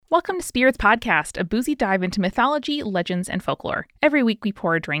Welcome to Spirits Podcast, a boozy dive into mythology, legends, and folklore. Every week we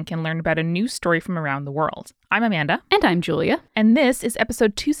pour a drink and learn about a new story from around the world. I'm Amanda. And I'm Julia. And this is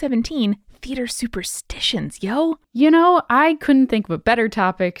episode 217, Theater Superstitions, yo! You know, I couldn't think of a better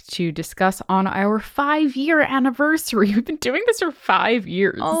topic to discuss on our 5-year anniversary. We've been doing this for 5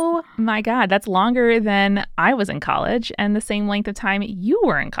 years. Oh my God, that's longer than I was in college and the same length of time you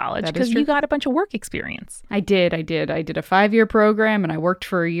were in college because you got a bunch of work experience. I did a 5-year program and I worked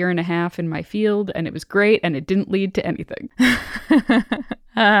for a year and a half in my field and it was great and it didn't lead to anything.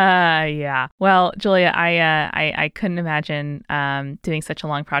 Yeah. Well, Julia, I couldn't imagine doing such a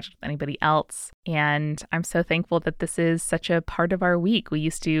long project with anybody else. And I'm so thankful that this is such a part of our week. We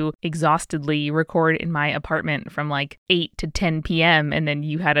used to exhaustedly record in my apartment from like 8 to 10 p.m. And then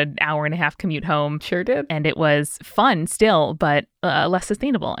you had an hour and a half commute home. Sure did. And it was fun still, but less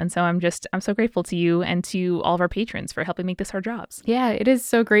sustainable. And so I'm so grateful to you and to all of our patrons for helping make this our jobs. Yeah, it is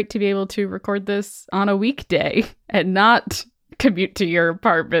so great to be able to record this on a weekday and not commute to your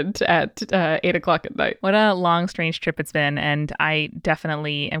apartment at 8 o'clock at night. What a long, strange trip it's been. And I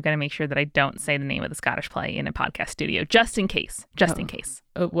definitely am going to make sure that I don't say the name of the Scottish play in a podcast studio, just in case. In case.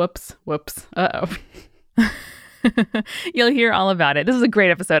 Whoops. Uh-oh. You'll hear all about it. This is a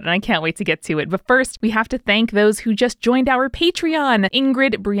great episode, and I can't wait to get to it. But first, we have to thank those who just joined our Patreon.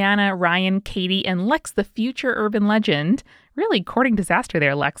 Ingrid, Brianna, Ryan, Katie, and Lex, the future urban legend. Really courting disaster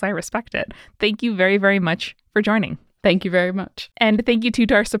there, Lex. I respect it. Thank you very, very much for joining. Thank you very much. And thank you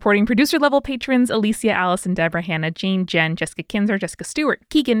to our supporting producer-level patrons, Alicia, Allison, Deborah, Hannah, Jane, Jen, Jessica Kinzer, Jessica Stewart,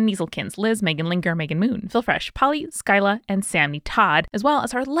 Keegan, Nieselkins, Liz, Megan Linger, Megan Moon, Phil Fresh, Polly, Skyla, and Sammy Todd, as well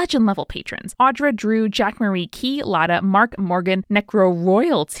as our legend-level patrons, Audra, Drew, Jack Marie, Key, Lotta, Mark, Morgan, Necro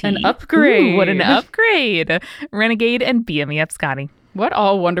Royalty. An upgrade. Ooh, what an upgrade. Renegade, and BME Up Scotty. What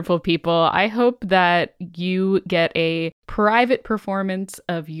all wonderful people. I hope that you get a private performance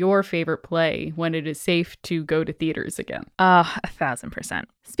of your favorite play when it is safe to go to theaters again. 1,000%.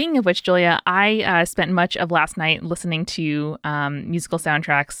 Speaking of which, Julia, I spent much of last night listening to musical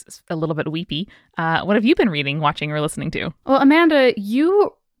soundtracks, a little bit weepy. What have you been reading, watching, or listening to? Well, Amanda,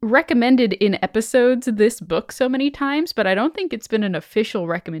 you recommended in episodes this book so many times, but I don't think it's been an official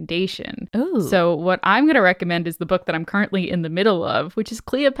recommendation. Ooh. So what I'm going to recommend is the book that I'm currently in the middle of, which is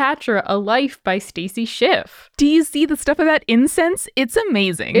Cleopatra, A Life by Stacy Schiff. Do you see the stuff about incense? It's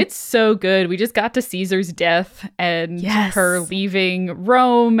amazing. It's so good. We just got to Caesar's death and her leaving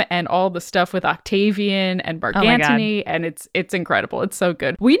Rome and all the stuff with Octavian and Mark Antony, and it's incredible. It's so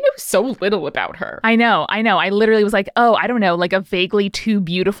good. We knew so little about her. I know. I literally was like, I don't know, like a vaguely too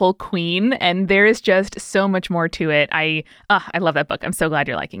beautiful queen, and there is just so much more to it. I love that book. I'm so glad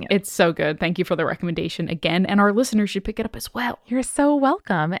you're liking it. It's so good. Thank you for the recommendation again, and our listeners should pick it up as well. You're so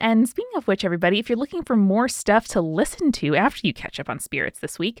welcome. And speaking of which, everybody, if you're looking for more stuff to listen to after you catch up on Spirits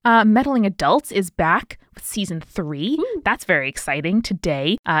this week, Meddling Adults is back with season 3. Ooh. That's very exciting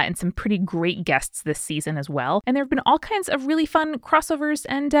today, and some pretty great guests this season as well. And there have been all kinds of really fun crossovers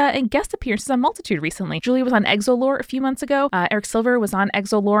and guest appearances on Multitude recently. Julie was on Exolore a few months ago. Eric Silver was on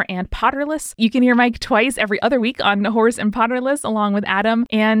Exolore and Potterless. You can hear Mike twice every other week on Horse and Potterless along with Adam.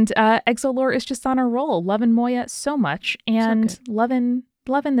 And Exolore is just on a roll. Loving Moya so much, and loving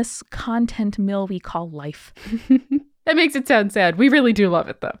this content mill we call life. That makes it sound sad. We really do love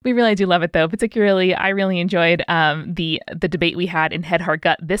it, though. We really do love it, though. Particularly, I really enjoyed the debate we had in Head, Heart,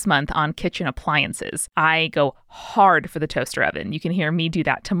 Gut this month on kitchen appliances. I go hard for the toaster oven. You can hear me do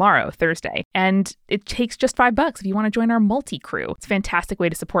that tomorrow, Thursday. And it takes just $5 if you want to join our multi-crew. It's a fantastic way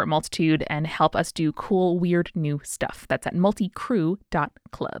to support Multitude and help us do cool, weird, new stuff. That's at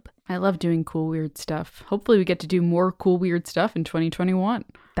multicrew.club. I love doing cool, weird stuff. Hopefully we get to do more cool, weird stuff in 2021.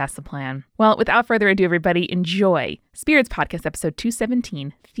 That's the plan. Well, without further ado, everybody, enjoy Spirits Podcast episode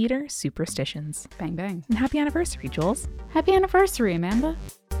 217, Theater Superstitions. Bang, bang. And happy anniversary, Jules. Happy anniversary, Amanda.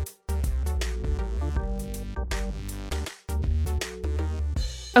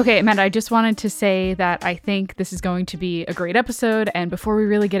 Okay, Amanda, I just wanted to say that I think this is going to be a great episode. And before we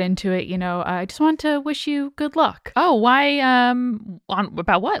really get into it, I just want to wish you good luck. Oh, why?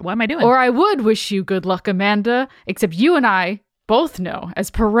 About what? What am I doing? Or I would wish you good luck, Amanda, except you and I both know,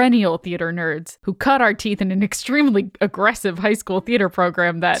 as perennial theater nerds who cut our teeth in an extremely aggressive high school theater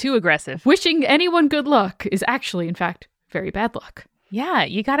program, that too aggressive. Wishing anyone good luck is actually, in fact, very bad luck. Yeah,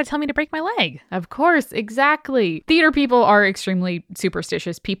 you got to tell me to break my leg. Of course, exactly. Theater people are extremely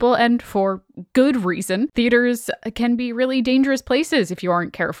superstitious people, and for good reason. Theaters can be really dangerous places if you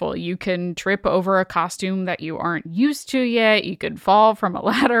aren't careful. You can trip over a costume that you aren't used to yet. You could fall from a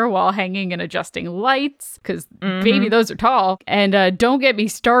ladder while hanging and adjusting lights, because baby, those are tall. And don't get me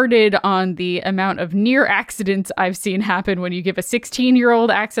started on the amount of near accidents I've seen happen when you give a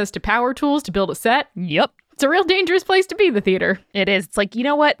 16-year-old access to power tools to build a set. Yep. It's a real dangerous place to be, the theater. It is. It's like, you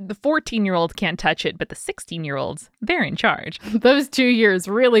know what? The 14-year-old can't touch it, but the 16-year-olds, they're in charge. Those 2 years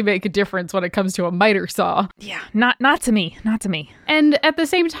really make a difference when it comes to a miter saw. Yeah, not to me. Not to me. And at the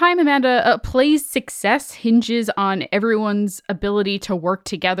same time, Amanda, a play's success hinges on everyone's ability to work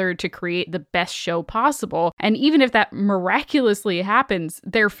together to create the best show possible. And even if that miraculously happens,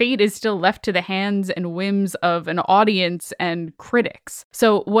 their fate is still left to the hands and whims of an audience and critics.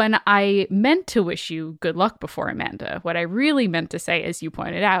 So when I meant to wish you good luck before, Amanda, what I really meant to say, as you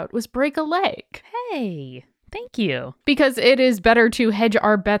pointed out, was break a leg. Hey, thank you. Because it is better to hedge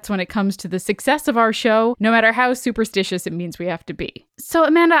our bets when it comes to the success of our show, no matter how superstitious it means we have to be. So,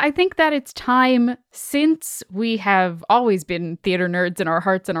 Amanda, I think that it's time, since we have always been theater nerds in our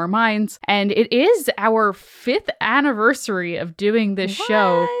hearts and our minds, and it is our 5th anniversary of doing this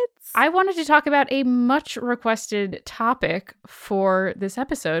show. I wanted to talk about a much requested topic for this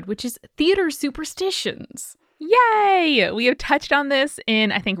episode, which is theater superstitions. Yay! We have touched on this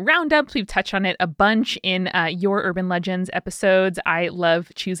in, I think, Roundups. We've touched on it a bunch in Your Urban Legends episodes. I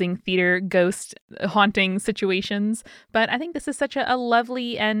love choosing theater ghost haunting situations, but I think this is such a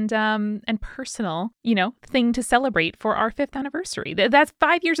lovely and personal, thing to celebrate for our 5th anniversary. That's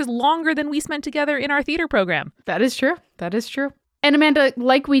 5 years is longer than we spent together in our theater program. That is true. That is true. And Amanda,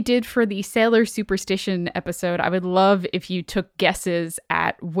 like we did for the Sailor Superstition episode, I would love if you took guesses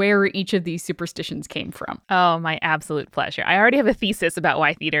at where each of these superstitions came from. Oh, my absolute pleasure. I already have a thesis about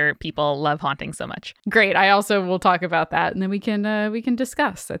why theater people love haunting so much. Great. I also will talk about that, and then we can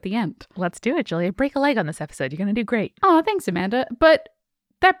discuss at the end. Let's do it, Julia. Break a leg on this episode. You're going to do great. Oh, thanks, Amanda. But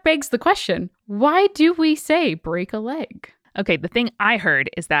that begs the question, why do we say break a leg? Okay, the thing I heard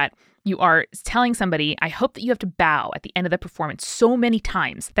is that you are telling somebody, I hope that you have to bow at the end of the performance so many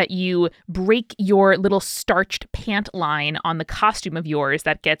times that you break your little starched pant line on the costume of yours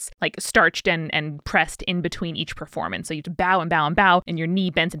that gets like starched and pressed in between each performance. So you have to bow and bow and bow, and your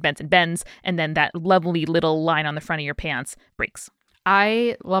knee bends and bends and bends, and then that lovely little line on the front of your pants breaks.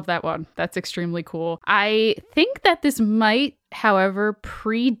 I love that one. That's extremely cool. I think that this might, however,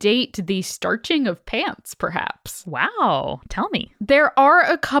 predate the starching of pants, perhaps. Wow. Tell me. There are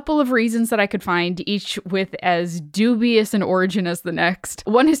a couple of reasons that I could find, each with as dubious an origin as the next.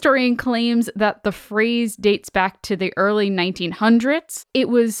 One historian claims that the phrase dates back to the early 1900s. It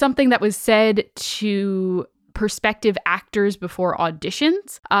was something that was said to prospective actors before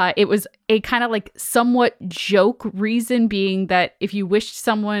auditions. It was a kind of like somewhat joke reason, being that if you wished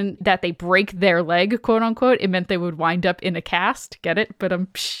someone that they break their leg, quote unquote, it meant they would wind up in a cast. Get it? But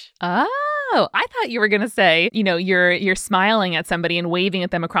Oh, I thought you were going to say, you're smiling at somebody and waving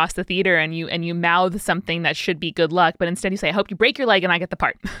at them across the theater, and you mouth something that should be good luck, but instead you say, I hope you break your leg and I get the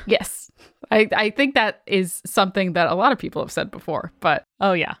part. Yes. I think that is something that a lot of people have said before, but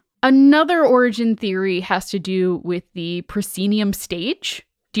oh yeah. Another origin theory has to do with the proscenium stage.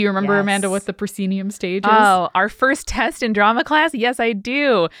 Do you remember, yes, Amanda, what the proscenium stage is? Oh, our first test in drama class? Yes, I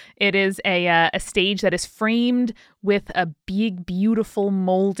do. It is a stage that is framed with a big, beautiful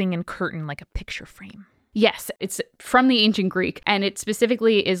molding and curtain, like a picture frame. Yes, it's from the ancient Greek, and it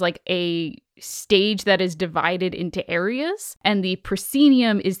specifically is like a stage that is divided into areas, and the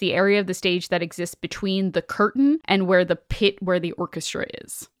proscenium is the area of the stage that exists between the curtain and where the pit where the orchestra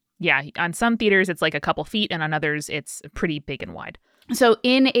is. Yeah, on some theaters it's like a couple feet, and on others it's pretty big and wide. So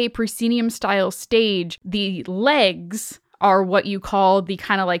in a proscenium style stage, the legs are what you call the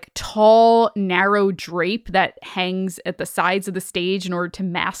kind of like tall, narrow drape that hangs at the sides of the stage in order to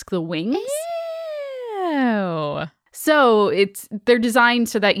mask the wings. Ew. So they're designed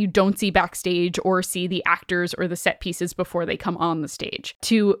so that you don't see backstage or see the actors or the set pieces before they come on the stage.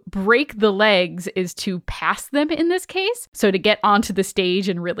 To break the legs is to pass them in this case. So to get onto the stage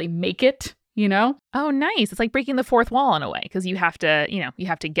and really make it, Oh, nice. It's like breaking the fourth wall in a way, because you have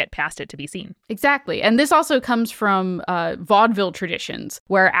to get past it to be seen. Exactly. And this also comes from vaudeville traditions,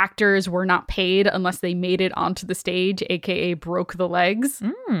 where actors were not paid unless they made it onto the stage, aka broke the legs.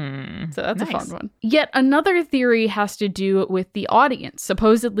 So that's nice. A fun one. Yet another theory has to do with the audience.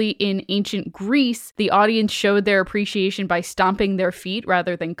 Supposedly in ancient Greece, the audience showed their appreciation by stomping their feet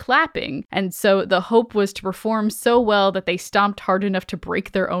rather than clapping. And so the hope was to perform so well that they stomped hard enough to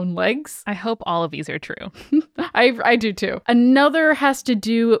break their own legs. I hope all of these are true. I do too. Another has to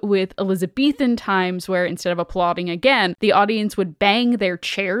do with Elizabethan times where instead of applauding again, the audience would bang their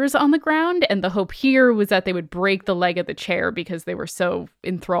chairs on the ground. And the hope here was that they would break the leg of the chair because they were so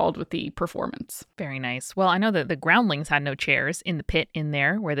enthralled with the performance. Very nice. Well, I know that the Groundlings had no chairs in the pit in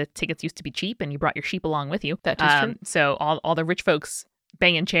there where the tickets used to be cheap and you brought your sheep along with you. That is true. So all the rich folks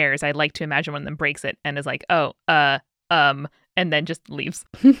banging chairs, I'd like to imagine one of them breaks it and is like, and then just leaves.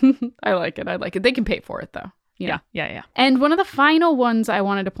 I like it. They can pay for it, though. Yeah. And one of the final ones I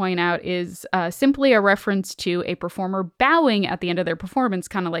wanted to point out is simply a reference to a performer bowing at the end of their performance,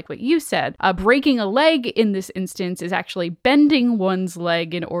 kind of like what you said. Breaking a leg in this instance is actually bending one's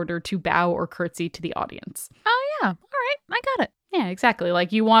leg in order to bow or curtsy to the audience. Oh, yeah. All right. I got it. Yeah, exactly.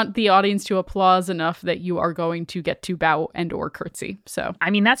 Like you want the audience to applause enough that you are going to get to bow and or curtsy. So, I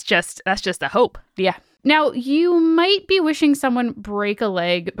mean, that's just a hope. Yeah. Now, you might be wishing someone break a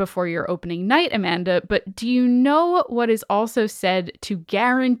leg before your opening night, Amanda, but do you know what is also said to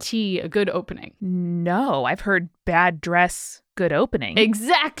guarantee a good opening? No, I've heard bad dress, good opening.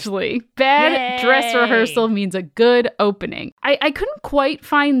 Exactly. Bad dress rehearsal means a good opening. I couldn't quite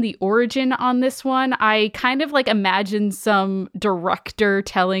find the origin on this one. I kind of imagine some director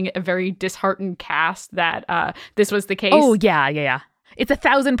telling a very disheartened cast that this was the case. Oh, yeah. It's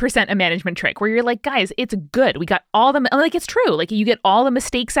 1,000% a management trick where you're like, guys, it's good. We got all the, it's true. You get all the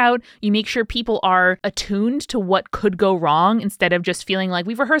mistakes out. You make sure people are attuned to what could go wrong instead of just feeling like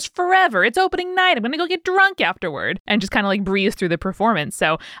we've rehearsed forever. It's opening night. I'm going to go get drunk afterward and just kind of breeze through the performance.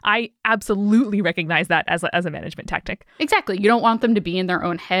 So I absolutely recognize that as a management tactic. Exactly. You don't want them to be in their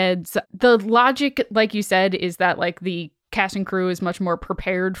own heads. The logic, like you said, is that the cast and crew is much more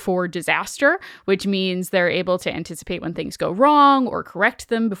prepared for disaster, which means they're able to anticipate when things go wrong or correct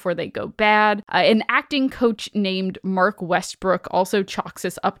them before they go bad. An acting coach named Mark Westbrook also chalks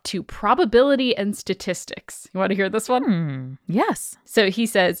this up to probability and statistics. You want to hear this one? Yes. So he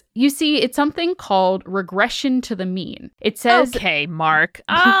says, you see, it's something called regression to the mean. It says... Okay, Mark.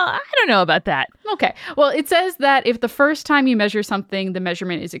 I don't know about that. Okay. Well, it says that if the first time you measure something, the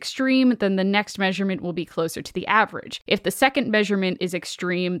measurement is extreme, then the next measurement will be closer to the average. If the second measurement is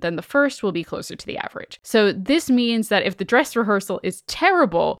extreme, then the first will be closer to the average. So this means that if the dress rehearsal is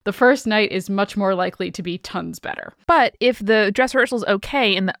terrible, the first night is much more likely to be tons better. But if the dress rehearsal is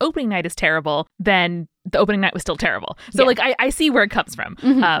okay and the opening night is terrible, then the opening night was still terrible. So I see where it comes from.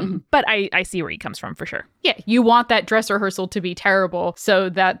 But I see where he comes from for sure. Yeah, you want that dress rehearsal to be terrible so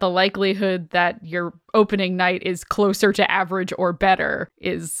that the likelihood that your opening night is closer to average or better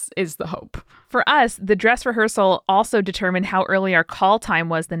is the hope. For us, the dress rehearsal also determined how early our call time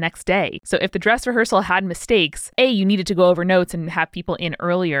was the next day. So if the dress rehearsal had mistakes, you needed to go over notes and have people in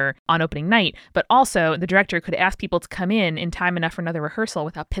earlier on opening night, but also the director could ask people to come in time enough for another rehearsal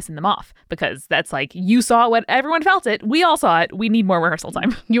without pissing them off, because that's you saw what everyone felt it. We all saw it. We need more rehearsal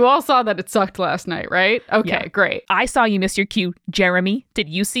time. You all saw that it sucked last night, right? Okay, great. I saw you miss your cue. Jeremy, did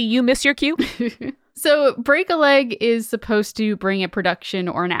you see you miss your cue? So break a leg is supposed to bring a production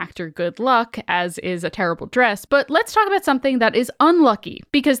or an actor good luck, as is a terrible dress. But let's talk about something that is unlucky,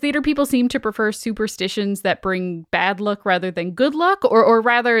 because theater people seem to prefer superstitions that bring bad luck rather than good luck, or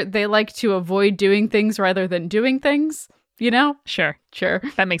rather they like to avoid doing things rather than doing things. You know? Sure.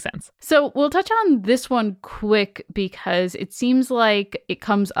 That makes sense. So we'll touch on this one quick because it seems like it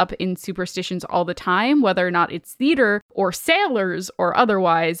comes up in superstitions all the time, whether or not it's theater or sailors or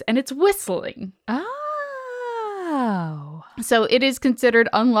otherwise, and it's whistling. Oh. So it is considered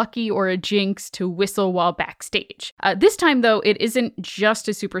unlucky or a jinx to whistle while backstage. This time, though, it isn't just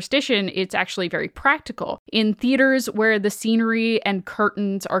a superstition. It's actually very practical. In theaters where the scenery and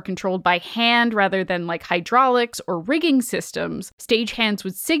curtains are controlled by hand rather than hydraulics or rigging systems, stagehands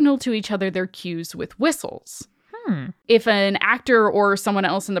would signal to each other their cues with whistles. If an actor or someone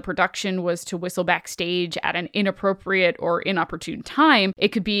else in the production was to whistle backstage at an inappropriate or inopportune time, it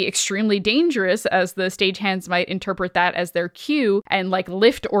could be extremely dangerous, as the stagehands might interpret that as their cue and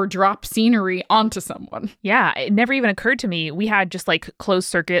lift or drop scenery onto someone. Yeah, it never even occurred to me. We had just closed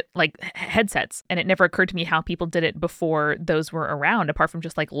circuit headsets, and it never occurred to me how people did it before those were around, apart from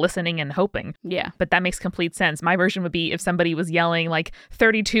just listening and hoping. Yeah. But that makes complete sense. My version would be if somebody was yelling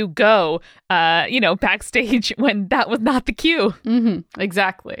 32 go, backstage when that was not the cue.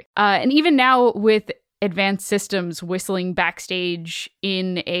 Exactly. And even now with advanced systems, whistling backstage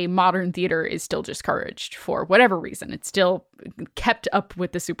in a modern theater is still discouraged for whatever reason. It's still kept up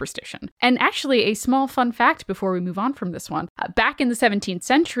with the superstition. And actually, a small fun fact before we move on from this one. Back in the 17th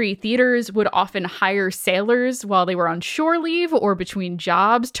century, theaters would often hire sailors while they were on shore leave or between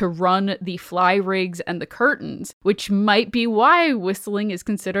jobs to run the fly rigs and the curtains, which might be why whistling is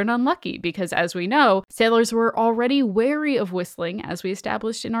considered unlucky, because as we know, sailors were already wary of whistling, as we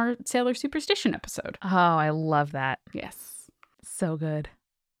established in our sailor superstition episode. Oh, I love that. Yes. So good.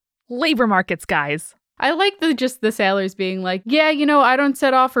 Labor markets, guys. I like the sailors being like, yeah, I don't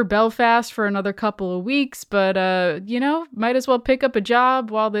set off for Belfast for another couple of weeks, but, might as well pick up a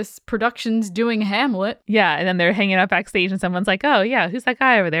job while this production's doing Hamlet. Yeah, and then they're hanging out backstage and someone's like, oh, yeah, who's that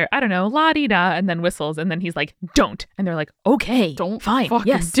guy over there? I don't know, la-di-da, and then whistles, and then he's like, don't. And they're like, okay, don't fine, fucking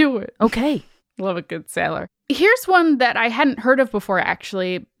yes, do it. Okay. Love a good sailor. Here's one that I hadn't heard of before,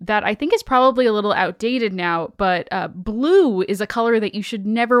 actually, that I think is probably a little outdated now, but blue is a color that you should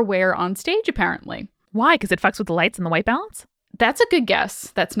never wear on stage, apparently. Why? Because it fucks with the lights and the white balance? That's a good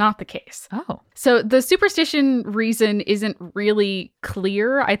guess. That's not the case. Oh. So the superstition reason isn't really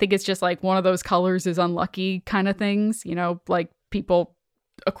clear. I think it's just like one of those colors is unlucky kind of things, like people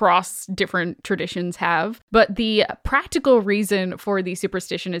across different traditions have. But the practical reason for the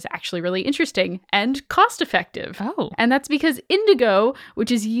superstition is actually really interesting and cost effective. Oh. And that's because indigo,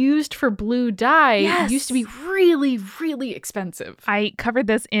 which is used for blue dye, used to be really, really expensive. I covered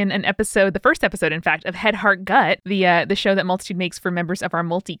this in an episode, the first episode, in fact, of Head, Heart, Gut, the show that Multitude makes for members of our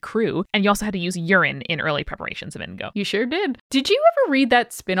multi-crew. And you also had to use urine in early preparations of indigo. You sure did. Did you ever read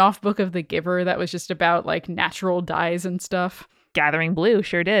that spin-off book of The Giver that was just about like natural dyes and stuff? Gathering Blue,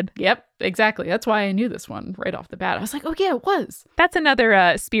 sure did. Yep, exactly. That's why I knew this one right off the bat. I was like, oh yeah, it was. That's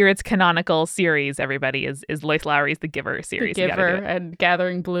another Spirits canonical series, everybody, is Lois Lowry's The Giver series. The Giver and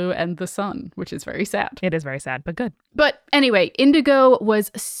Gathering Blue and The Sun, which is very sad. It is very sad, but good. But anyway, indigo was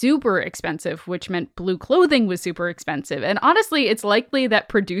super expensive, which meant blue clothing was super expensive. And honestly, it's likely that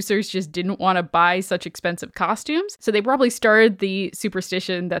producers just didn't want to buy such expensive costumes. So they probably started the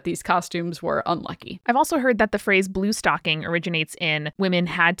superstition that these costumes were unlucky. I've also heard that the phrase blue stocking originates in women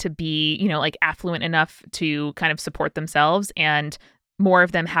had to be, like affluent enough to kind of support themselves, and more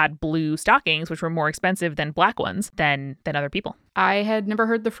of them had blue stockings, which were more expensive than black ones than other people. I had never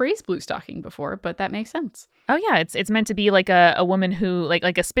heard the phrase blue stocking before, but that makes sense. Oh yeah, it's meant to be like a woman who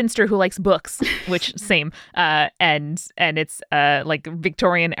like a spinster who likes books, which same, and it's like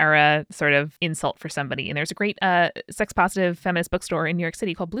Victorian era sort of insult for somebody. And there's a great sex positive feminist bookstore in New York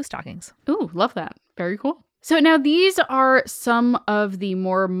City called Blue Stockings. Ooh, love that. Very cool. So now these are some of the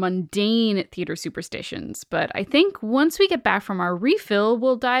more mundane theater superstitions, but I think once we get back from our refill,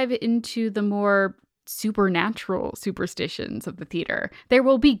 we'll dive into the more supernatural superstitions of the theater. There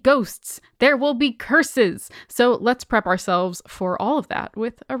will be ghosts. There will be curses. So let's prep ourselves for all of that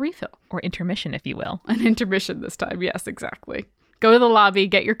with a refill. Or intermission, if you will. An intermission this time. Yes, exactly. Go to the lobby,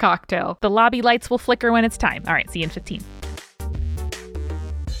 get your cocktail. The lobby lights will flicker when it's time. All right, see you in 15.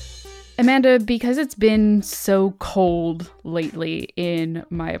 Amanda, because it's been so cold lately in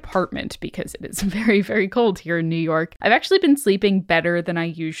my apartment, because it is very, very cold here in New York, I've actually been sleeping better than I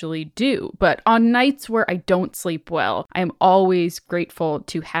usually do. But on nights where I don't sleep well, I am always grateful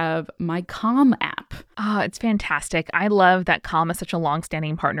to have my Calm app. It's fantastic. I love that Calm is such a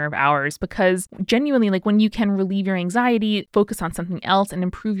long-standing partner of ours, because genuinely, like when you can relieve your anxiety, focus on something else, and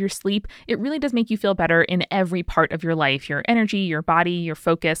improve your sleep, it really does make you feel better in every part of your life, your energy, your body, your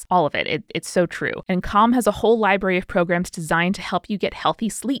focus, all of it. It's so true. And Calm has a whole library of programs designed to help you get healthy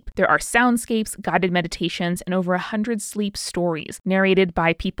sleep. There are soundscapes, guided meditations, and over 100 sleep stories narrated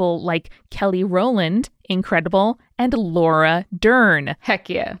by people like Kelly Rowland, incredible, and Laura Dern. Heck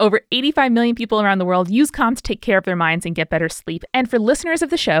yeah. Over 85 million people around the world use Calm to take care of their minds and get better sleep. And for listeners of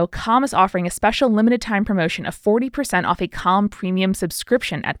the show, Calm is offering a special limited time promotion of 40% off a Calm premium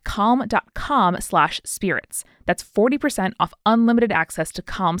subscription at calm.com/spirits. That's 40% off unlimited access to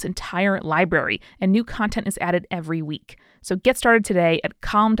Calm's entire library, and new content is added every week. So get started today at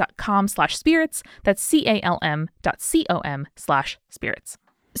calm.com/spirits. That's calm.com/spirits.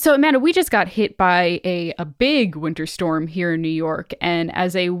 So, Amanda, we just got hit by a big winter storm here in New York. And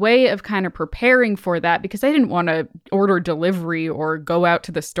as a way of kind of preparing for that, because I didn't want to order delivery or go out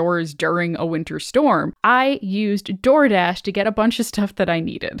to the stores during a winter storm, I used DoorDash to get a bunch of stuff that I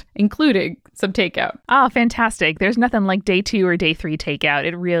needed, including some takeout. Oh, fantastic. There's nothing like day 2 or day 3 takeout.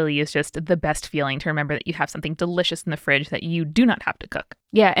 It really is just the best feeling to remember that you have something delicious in the fridge that you do not have to cook.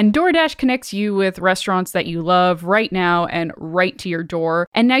 Yeah, and DoorDash connects you with restaurants that you love right now and right to your door.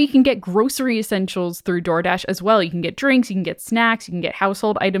 And now you can get grocery essentials through DoorDash as well. You can get drinks, you can get snacks, you can get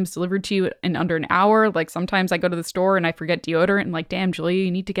household items delivered to you in under an hour. Like sometimes I go to the store and I forget deodorant and like, damn, Julia,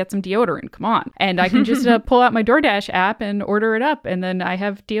 you need to get some deodorant. Come on. And I can just pull out my DoorDash app and order it up. And then I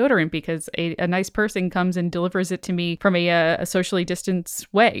have deodorant because a nice person comes and delivers it to me from a socially distanced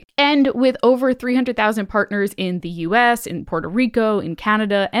way. And with over 300,000 partners in the US, in Puerto Rico, in Canada,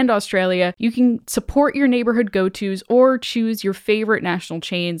 and Australia, you can support your neighborhood go-tos or choose your favorite national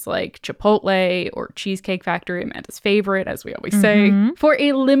chains like Chipotle or Cheesecake Factory, Amanda's favorite, as we always say. For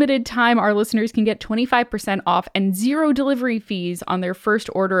a limited time, our listeners can get 25% off and 0 delivery fees on their first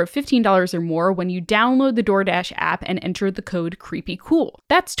order of $15 or more when you download the DoorDash app and enter the code CREEPYCOOL.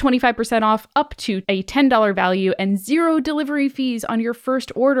 That's 25% off up to a $10 value and 0 delivery fees on your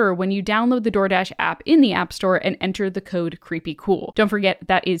first order when you download the DoorDash app in the App Store and enter the code CREEPYCOOL. Don't forget,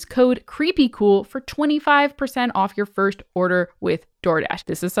 that is code CREEPYCOOL for 25% off your first order with DoorDash.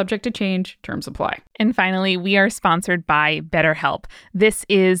 This is subject to change. Terms apply. And finally, we are sponsored by BetterHelp. This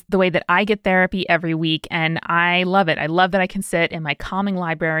is the way that I get therapy every week, and I love it. I love that I can sit in my calming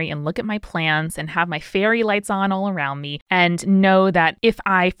library and look at my plans and have my fairy lights on all around me and know that if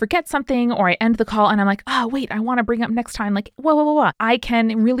I forget something or I end the call and I'm like, oh, wait, I want to bring up next time, like, whoa, I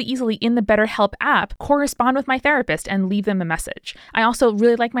can really easily in the BetterHelp app correspond with my therapist and leave them a message. I also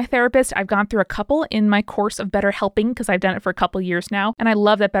really like my therapist. I've gone through a couple in my course of BetterHelping because I've done it for a couple years now. And I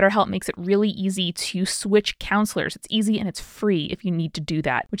love that BetterHelp makes it really easy to switch counselors. It's easy and it's free if you need to do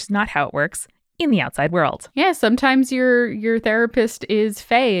that, which is not how it works in the outside world. Yeah, sometimes your therapist is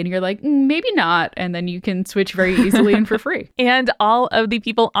Faye and you're like, maybe not. And then you can switch very easily and for free. And all of the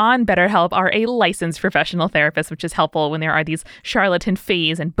people on BetterHelp are a licensed professional therapist, which is helpful when there are these charlatan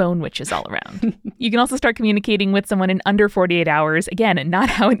Fays and bone witches all around. You can also start communicating with someone in under 48 hours. Again, not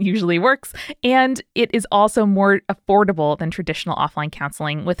how it usually works. And it is also more affordable than traditional offline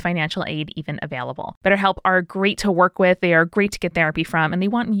counseling with financial aid even available. BetterHelp are great to work with. They are great to get therapy from, and they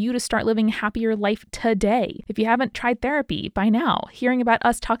want you to start living happier life today. If you haven't tried therapy by now, hearing about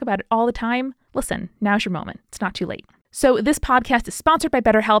us talk about it all the time, listen, now's your moment. It's not too late. So this podcast is sponsored by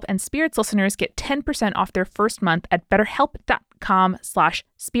BetterHelp, and Spirits listeners get 10% off their first month at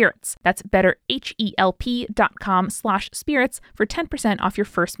betterhelp.com/spirits. That's betterhelp.com/spirits for 10% off your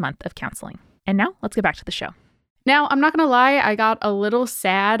first month of counseling. And now let's get back to the show. Now, I'm not going to lie, I got a little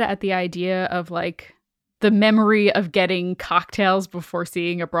sad at the idea of like the memory of getting cocktails before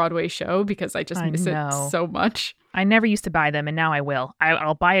seeing a Broadway show because I just miss it so much. I never used to buy them, and now I will.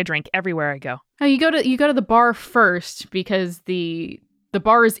 I'll buy a drink everywhere I go. Oh, you go to the bar first because the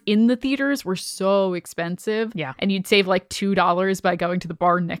bars in the theaters were so expensive. Yeah. And you'd save like $2 by going to the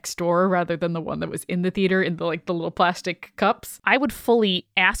bar next door rather than the one that was in the theater in the little plastic cups. I would fully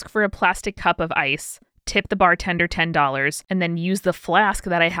ask for a plastic cup of ice, tip the bartender $10, and then use the flask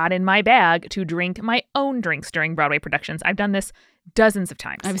that I had in my bag to drink my own drinks during Broadway productions. I've done this dozens of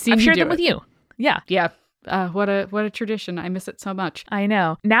times. I've shared them with you. Yeah. Yeah. What a tradition. I miss it so much. I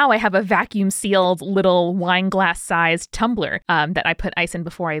know. Now I have a vacuum sealed little wine glass sized tumbler that I put ice in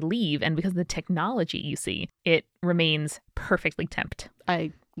before I leave. And because of the technology, you see, it remains perfectly temped.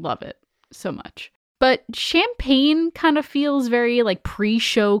 I love it so much. But champagne kind of feels very like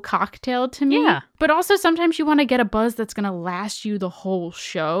pre-show cocktail to me. Yeah. But also sometimes you want to get a buzz that's going to last you the whole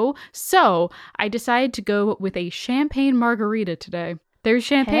show. So I decided to go with a champagne margarita today. There's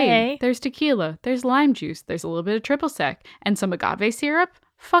champagne, there's tequila, there's lime juice, there's a little bit of triple sec, and some agave syrup.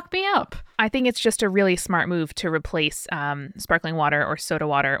 Fuck me up. I think it's just a really smart move to replace sparkling water or soda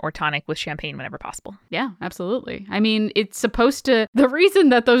water or tonic with champagne whenever possible. Yeah, absolutely. I mean, it's supposed to, the reason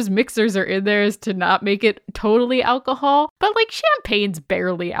that those mixers are in there is to not make it totally alcohol, but like champagne's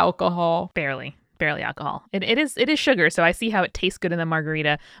barely alcohol. Barely alcohol. It is sugar, so I see how it tastes good in the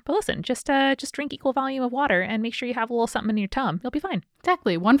margarita. But listen, just drink equal volume of water and make sure you have a little something in your tum. You'll be fine.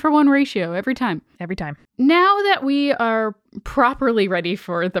 Exactly. 1-for-1 ratio every time. Every time. Now that we are properly ready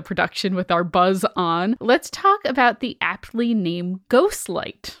for the production with our buzz on, let's talk about the aptly named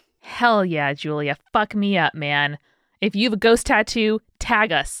Ghostlight. Hell yeah, Julia. Fuck me up, man. If you have a ghost tattoo,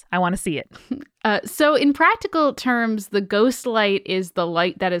 tag us. I want to see it. So in practical terms, the ghost light is the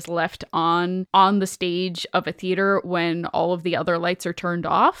light that is left on the stage of a theater when all of the other lights are turned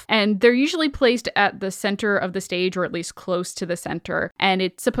off. And they're usually placed at the center of the stage or at least close to the center. And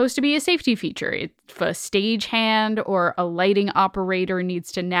it's supposed to be a safety feature. If a stagehand or a lighting operator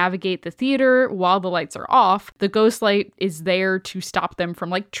needs to navigate the theater while the lights are off, the ghost light is there to stop them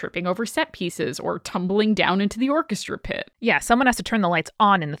from like tripping over set pieces or tumbling down into the orchestra pit. Yeah, someone has to turn the lights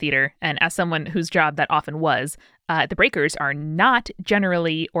on in the theater. And as someone whose job that often was, the breakers are not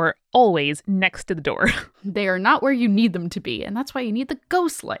generally or always next to the door. They are not where you need them to be, and that's why you need the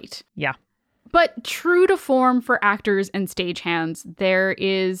ghost light. Yeah. But true to form for actors and stagehands, there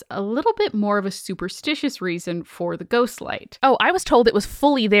is a little bit more of a superstitious reason for the ghost light. Oh, I was told it was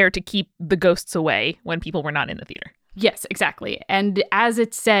fully there to keep the ghosts away when people were not in the theater. Yes, exactly. And as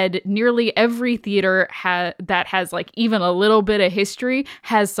it said, nearly every theater that has like even a little bit of history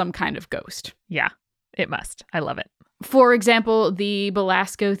has some kind of ghost. Yeah, it must. I love it. For example, the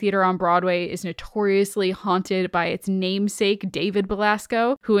Belasco Theater on Broadway is notoriously haunted by its namesake, David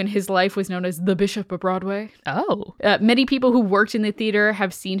Belasco, who in his life was known as the Bishop of Broadway. Oh. Many people who worked in the theater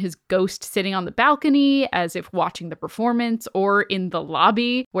have seen his ghost sitting on the balcony as if watching the performance, or in the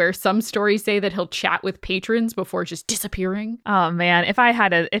lobby, where some stories say that he'll chat with patrons before just disappearing. Oh man, if I had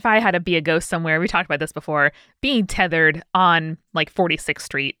to be a ghost somewhere, we talked about this before, being tethered on like 46th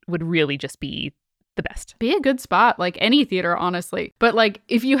Street would really just be the best. Be a good spot, like any theater, honestly. But like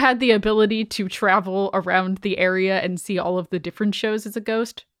if you had the ability to travel around the area and see all of the different shows as a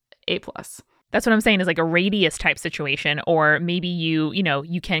ghost, A+. That's what I'm saying, is like a radius type situation, or maybe you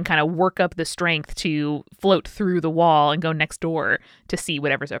can kind of work up the strength to float through the wall and go next door to see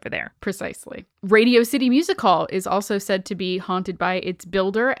whatever's over there. Precisely. Radio City Music Hall is also said to be haunted by its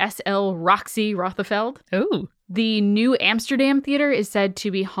builder, S.L. Roxy Rothefeld. Ooh. The New Amsterdam Theater is said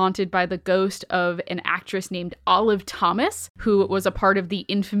to be haunted by the ghost of an actress named Olive Thomas, who was a part of the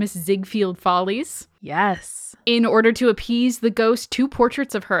infamous Ziegfeld Follies. Yes. In order to appease the ghost, 2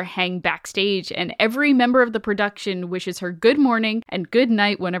 portraits of her hang backstage, and every member of the production wishes her good morning and good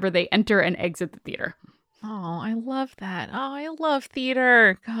night whenever they enter and exit the theater. Oh, I love that. Oh, I love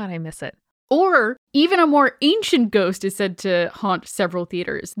theater. God, I miss it. Or even a more ancient ghost is said to haunt several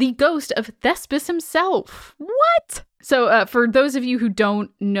theaters. The ghost of Thespis himself. What? So for those of you who don't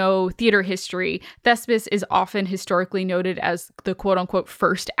know theater history, Thespis is often historically noted as the quote-unquote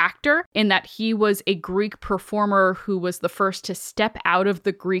first actor, in that he was a Greek performer who was the first to step out of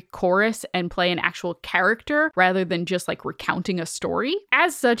the Greek chorus and play an actual character rather than just like recounting a story.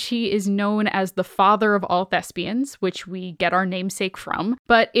 As such, he is known as the father of all thespians, which we get our namesake from.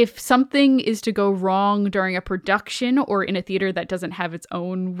 But if something is to go wrong during a production or in a theater that doesn't have its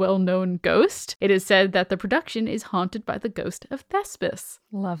own well-known ghost, it is said that the production is haunted by the ghost of Thespis.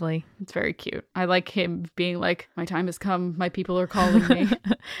 Lovely. It's very cute. I like him being like, my time has come, my people are calling me.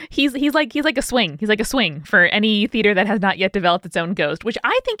 He's like a swing. He's like a swing for any theater that has not yet developed its own ghost, which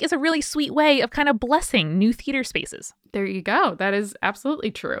I think is a really sweet way of kind of blessing new theater spaces. There you go. That is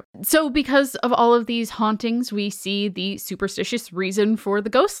absolutely true. So because of all of these hauntings, we see the superstitious reason for the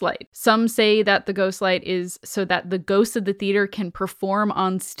ghost light. Some say that the ghost light is so that the ghosts of the theater can perform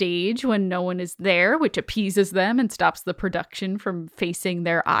on stage when no one is there, which appeases them and stops the production from facing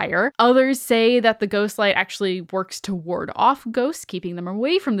their ire. Others say that the ghost light actually works to ward off ghosts, keeping them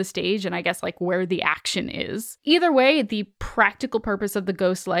away from the stage and I guess like where the action is. Either way, the practical purpose of the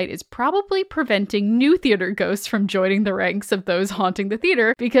ghost light is probably preventing new theater ghosts from joining the ranks of those haunting the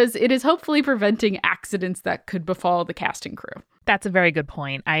theater, because it is hopefully preventing accidents that could befall the cast and crew. That's a very good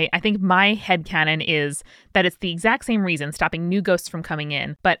point. I think my headcanon is that it's the exact same reason, stopping new ghosts from coming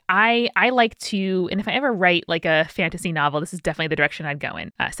in. But I like to, and if I ever write like a fantasy novel, this is definitely the direction I'd go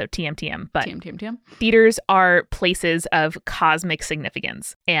in. So TM. But TM. Theaters are places of cosmic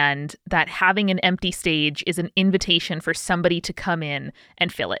significance, and that having an empty stage is an invitation for somebody to come in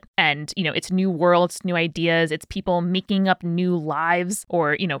and fill it. And, it's new worlds, new ideas, it's people making up new lives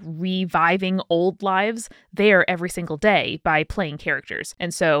or, reviving old lives there every single day by playing characters.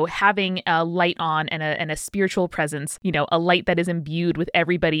 And so having a light on and a spiritual presence, a light that is imbued with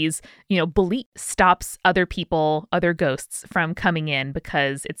everybody's, belief, stops other people, other ghosts from coming in,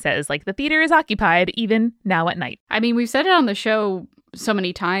 because it says like the theater is occupied even now at night. I mean, we've said it on the show so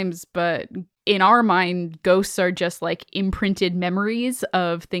many times, but in our mind, ghosts are just like imprinted memories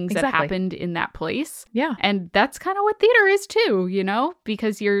of things that happened in that place. Yeah. And that's kind of what theater is too,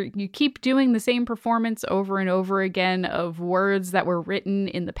 because you keep doing the same performance over and over again of words that were written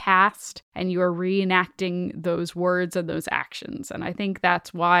in the past, and you are reenacting those words and those actions. And I think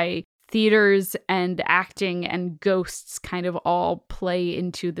that's why theaters and acting and ghosts kind of all play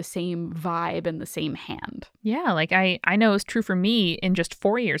into the same vibe and the same hand. Yeah, like I know it's true for me in just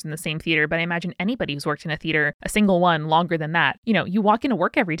 4 years in the same theater, but I imagine anybody who's worked in a theater, a single one longer than that, you walk into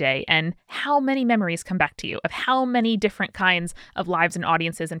work every day and how many memories come back to you of how many different kinds of lives and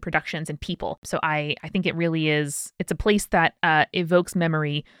audiences and productions and people. So I think it really is, it's a place that evokes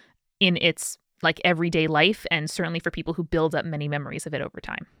memory in its like everyday life, and certainly for people who build up many memories of it over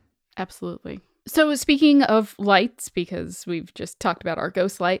time. Absolutely. So speaking of lights, because we've just talked about our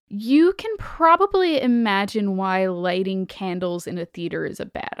ghost light, you can probably imagine why lighting candles in a theater is a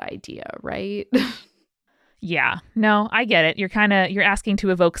bad idea, right? Yeah. No, I get it. You're asking to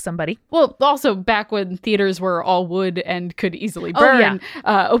evoke somebody. Well, also back when theaters were all wood and could easily burn,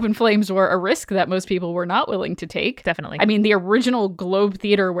 open flames were a risk that most people were not willing to take. Definitely. I mean, the original Globe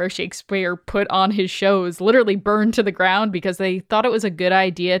Theater where Shakespeare put on his shows literally burned to the ground because they thought it was a good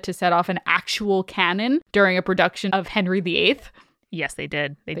idea to set off an actual cannon during a production of Henry VIII. Yes, they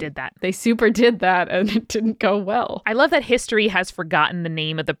did. They did that. They super did that, and it didn't go well. I love that history has forgotten the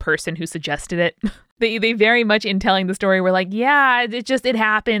name of the person who suggested it. They very much, in telling the story, were like, yeah, it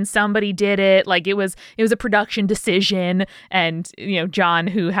happened. Somebody did it. Like, it was a production decision. And, John,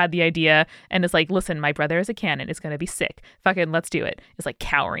 who had the idea, and is like, listen, my brother is a cannon. It's going to be sick. Fucking let's do it. It's like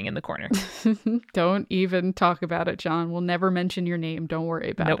cowering in the corner. Don't even talk about it, John. We'll never mention your name. Don't worry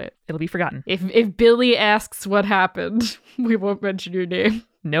about it. It'll be forgotten. If Billy asks what happened, we won't mention your name.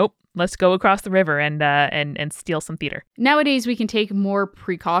 Nope. Let's go across the river and steal some theater. Nowadays, we can take more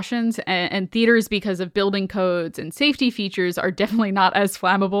precautions, and theaters, because of building codes and safety features, are definitely not as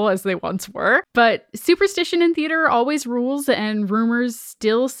flammable as they once were. But superstition in theater always rules, and rumors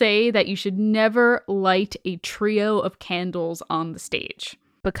still say that you should never light a trio of candles on the stage.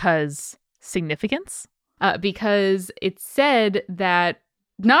 Because significance? Because it's said that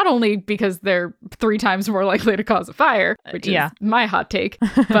not only because they're 3 times more likely to cause a fire, which is my hot take,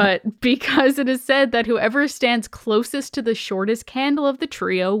 but because it is said that whoever stands closest to the shortest candle of the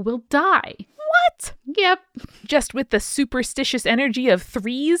trio will die. What? Yep. Just with the superstitious energy of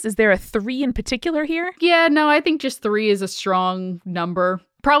 3s? Is there a 3 in particular here? Yeah, no, I think just 3 is a strong number.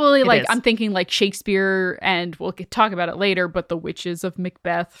 Probably I'm thinking like Shakespeare, and we'll talk about it later, but the witches of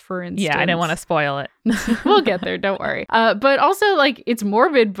Macbeth, for instance. Yeah, I didn't want to spoil it. We'll get there, don't worry. But also, it's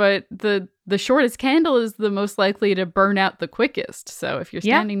morbid, but the shortest candle is the most likely to burn out the quickest. So if you're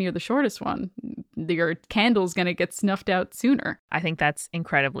standing near the shortest one, your candle's going to get snuffed out sooner. I think that's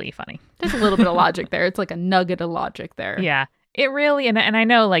incredibly funny. There's a little bit of logic there. It's like a nugget of logic there. Yeah, it really, and I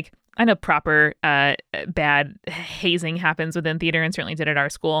know, I know proper bad hazing happens within theater, and certainly did at our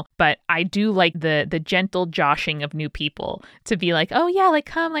school. But I do like the gentle joshing of new people to be like, oh yeah,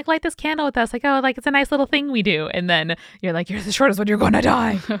 come, light this candle with us. It's a nice little thing we do. And then you're like, you're the shortest one, you're going to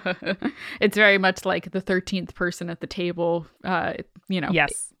die. It's very much like the 13th person at the table,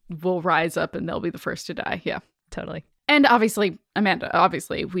 yes, will rise up and they'll be the first to die. Yeah, totally. And obviously, Amanda,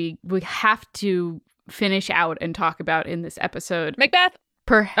 we have to finish out and talk about in this episode Macbeth.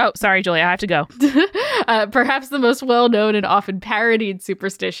 Oh, sorry, Julia, I have to go. Perhaps the most well-known and often parodied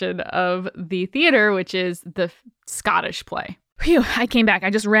superstition of the theater, which is the Scottish play. Phew, I came back. I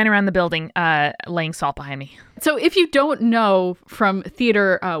just ran around the building laying salt behind me. So if you don't know from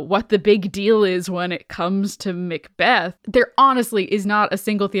theater what the big deal is when it comes to Macbeth, there honestly is not a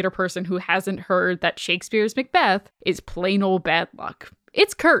single theater person who hasn't heard that Shakespeare's Macbeth is plain old bad luck.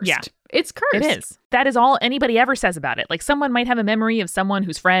 It's cursed. Yeah. It's cursed. It is. That is all anybody ever says about it. Someone might have a memory of someone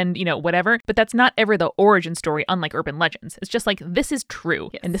whose friend, whatever, but that's not ever the origin story, unlike urban legends. It's just this is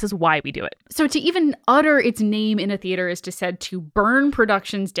true, and this is why we do it. So to even utter its name in a theater is said to burn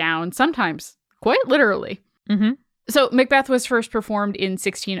productions down, sometimes quite literally. Mm-hmm. So Macbeth was first performed in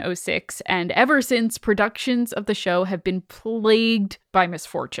 1606, and ever since, productions of the show have been plagued by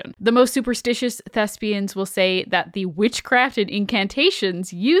misfortune. The most superstitious thespians will say that the witchcraft and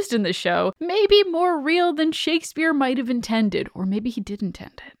incantations used in the show may be more real than Shakespeare might have intended, or maybe he did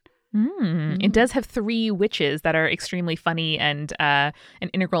intend it. It does have 3 witches that are extremely funny and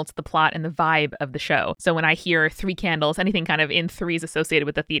integral to the plot and the vibe of the show. So when I hear 3 candles, anything kind of in 3s associated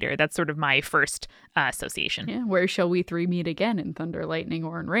with the theater, that's sort of my first association. Yeah, where shall we 3 meet again, in thunder, lightning,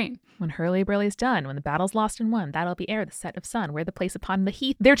 or in rain? When Hurly-Burly's done, when the battle's lost and won, that'll be ere the set of sun, where the place upon the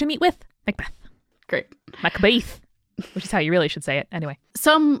heath, there to meet with Macbeth. Great. Macbeth. Which is how you really should say it. Anyway.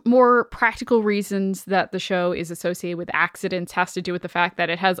 Some more practical reasons that the show is associated with accidents has to do with the fact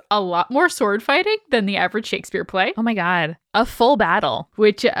that it has a lot more sword fighting than the average Shakespeare play. Oh my God. A full battle.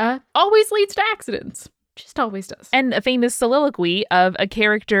 Which always leads to accidents. Just always does. And a famous soliloquy of a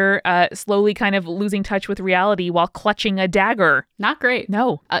character slowly kind of losing touch with reality while clutching a dagger. Not great.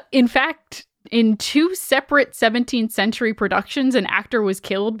 No. In fact, in 2 separate 17th century productions, an actor was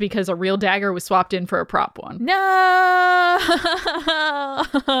killed because a real dagger was swapped in for a prop one. No!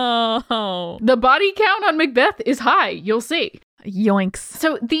 The body count on Macbeth is high, you'll see. Yoinks.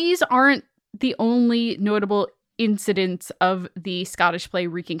 So these aren't the only notable incidents of the Scottish play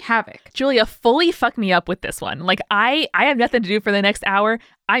wreaking havoc. Julia, fully fuck me up with this one. Like, I have nothing to do for the next hour.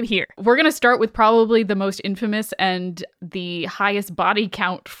 I'm here. We're going to start with probably the most infamous and the highest body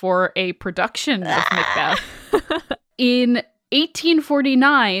count for a production of Macbeth. In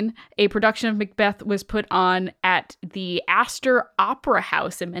 1849, a production of Macbeth was put on at the Astor Opera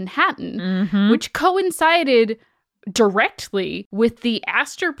House in Manhattan, which coincided directly with the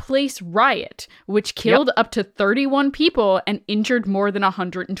Astor Place riot, which killed up to 31 people and injured more than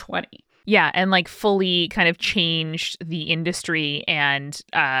 120. Yeah, and like fully kind of changed the industry and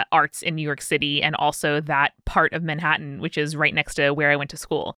arts in New York City, and also that part of Manhattan, which is right next to where I went to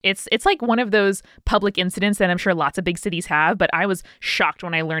school. It's like one of those public incidents that I'm sure lots of big cities have, but I was shocked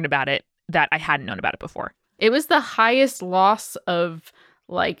when I learned about it that I hadn't known about it before. It was the highest loss of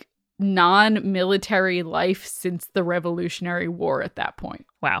like non-military life since the Revolutionary War at that point.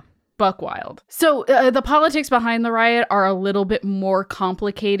 Wow. Buck wild. So the politics behind the riot are a little bit more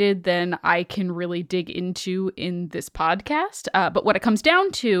complicated than I can really dig into in this podcast. But what it comes down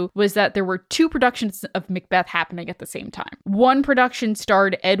to was that there were two productions of Macbeth happening at the same time. One production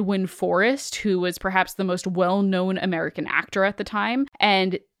starred Edwin Forrest, who was perhaps the most well-known American actor at the time,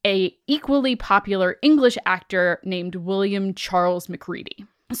 and a equally popular English actor named William Charles Macready.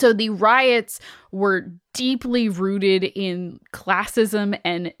 So the riots were deeply rooted in classism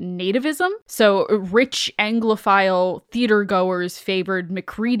and nativism. So rich Anglophile theater goers favored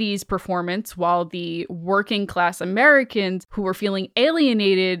Macready's performance, while the working class Americans who were feeling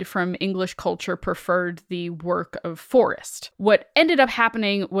alienated from English culture preferred the work of Forrest. What ended up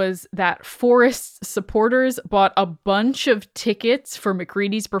happening was that Forrest's supporters bought a bunch of tickets for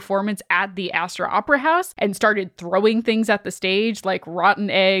Macready's performance at the Astor Opera House and started throwing things at the stage like rotten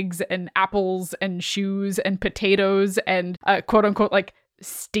eggs and apples and shoes and potatoes and quote unquote like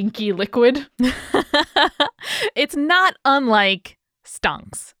stinky liquid. It's not unlike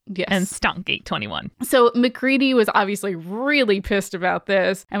Stunks. Yes. And Stunk 821. So Macready was obviously really pissed about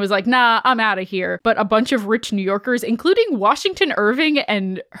this and was like, nah, I'm out of here. But a bunch of rich New Yorkers, including Washington Irving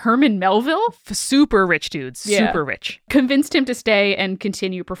and Herman Melville, super rich dudes, super rich, convinced him to stay and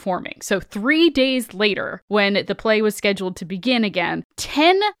continue performing. So 3 days later, when the play was scheduled to begin again,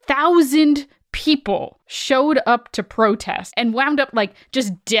 10,000 people showed up to protest and wound up like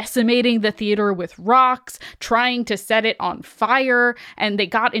just decimating the theater with rocks, trying to set it on fire, and they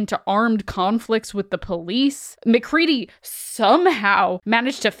got into armed conflicts with the police. Macready somehow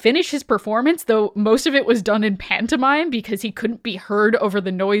managed to finish his performance, though most of it was done in pantomime because he couldn't be heard over the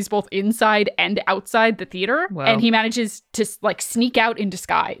noise both inside and outside the theater. Whoa. And he manages to like sneak out in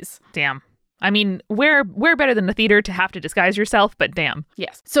disguise. Damn. I mean, we're better than the theater to have to disguise yourself, but damn.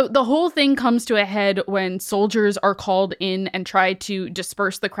 Yes. So the whole thing comes to a head when soldiers are called in and try to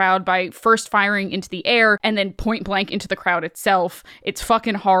disperse the crowd by first firing into the air and then point blank into the crowd itself. It's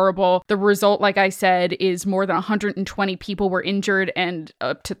fucking horrible. The result, like I said, is more than 120 people were injured and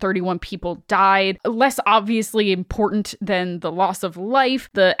up to 31 people died. Less obviously important than the loss of life,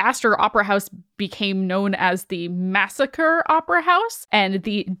 the Astor Opera House became known as the Massacre Opera House and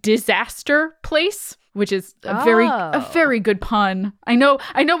the Disaster Place, which is a very good pun. I know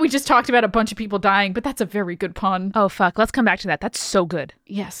we just talked about a bunch of people dying, but that's a very good pun. Oh, fuck. Let's come back to that. That's so good.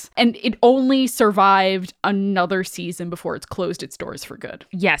 Yes. And it only survived another season before it's closed its doors for good.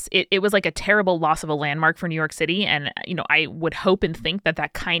 Yes. It was like a terrible loss of a landmark for New York City. And, I would hope and think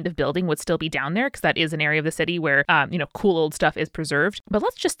that kind of building would still be down there because that is an area of the city where, cool old stuff is preserved. But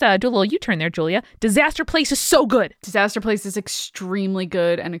let's just do a little U-turn there, Julia. Disaster Place is so good. Disaster Place is extremely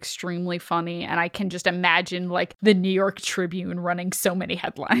good and extremely funny. And I can just imagine like the New York Tribune running so many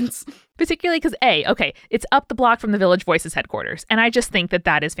headlines. Particularly because it's up the block from the Village Voices headquarters. And I just think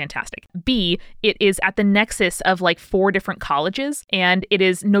that is fantastic. B, it is at the nexus of like 4 different colleges. And it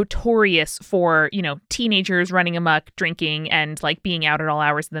is notorious for, teenagers running amok, drinking, and like being out at all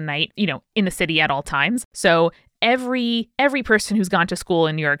hours of the night, in the city at all times. So every person who's gone to school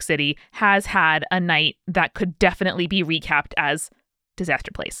in New York City has had a night that could definitely be recapped as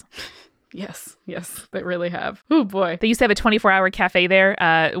Disaster Place. Yes, they really have. Oh, boy. They used to have a 24-hour cafe there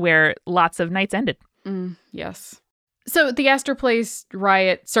where lots of nights ended. Yes. So the Astor Place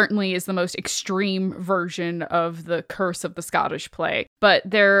riot certainly is the most extreme version of the curse of the Scottish play, but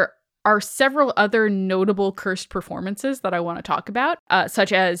there are several other notable cursed performances that I want to talk about,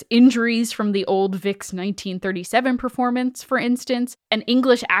 such as injuries from the Old Vics 1937 performance, for instance. An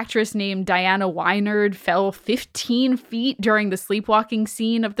English actress named Diana Wynard fell 15 feet during the sleepwalking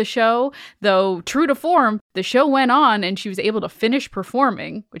scene of the show, though true to form, the show went on and she was able to finish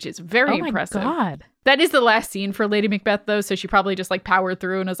performing, which is very impressive. Oh my God. That is the last scene for Lady Macbeth, though, so she probably just like powered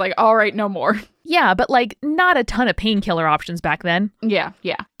through and was like, all right, no more. Yeah, but like not a ton of painkiller options back then. Yeah.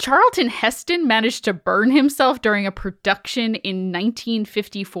 Charlton Heston managed to burn himself during a production in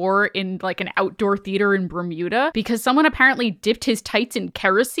 1954 in like an outdoor theater in Bermuda because someone apparently dipped his tights in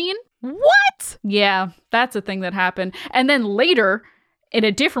kerosene. What? Yeah, that's a thing that happened. And then later, in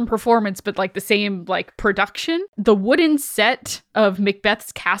a different performance, but like the same like production, the wooden set of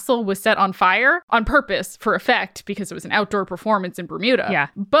Macbeth's castle was set on fire on purpose for effect because it was an outdoor performance in Bermuda. Yeah.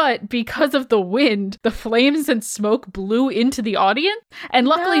 But because of the wind, the flames and smoke blew into the audience. And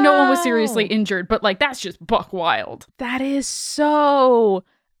luckily no one was seriously injured, but like that's just buck wild. That is so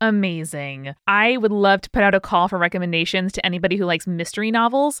amazing. I would love to put out a call for recommendations to anybody who likes mystery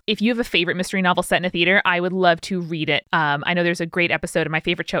novels. If you have a favorite mystery novel set in a theater, I would love to read it. I know there's a great episode of my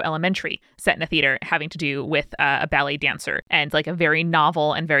favorite show, Elementary, set in a theater having to do with a ballet dancer and like a very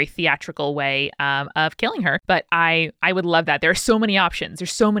novel and very theatrical way of killing her. But I would love that. There are so many options.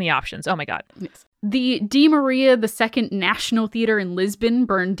 There's so many options. Oh my God. Yes. The Di Maria II National Theatre in Lisbon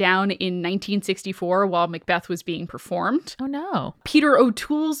burned down in 1964 while Macbeth was being performed. Oh no. Peter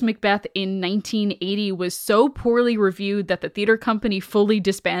O'Toole's Macbeth in 1980 was so poorly reviewed that the theater company fully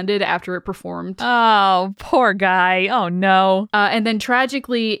disbanded after it performed. Oh, poor guy. Oh no. And then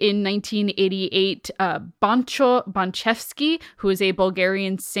tragically in 1988, Bancho Banchevsky, who is a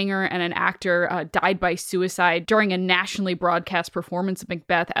Bulgarian singer and an actor, died by suicide during a nationally broadcast performance of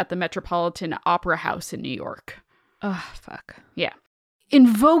Macbeth at the Metropolitan Opera House in New York. Oh, fuck. Yeah.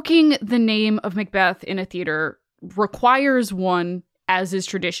 Invoking the name of Macbeth in a theater requires one, as is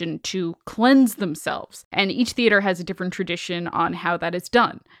tradition, to cleanse themselves. And each theater has a different tradition on how that is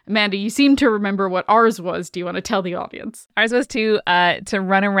done. Amanda, you seem to remember what ours was. Do you want to tell the audience? Ours was to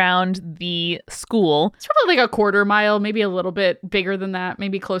run around the school. It's probably like a quarter mile, maybe a little bit bigger than that,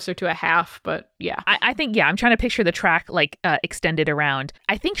 maybe closer to a half, but yeah. I think, yeah, I'm trying to picture the track like extended around.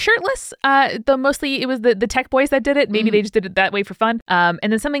 I think shirtless, though mostly it was the tech boys that did it. Maybe they just did it that way for fun. And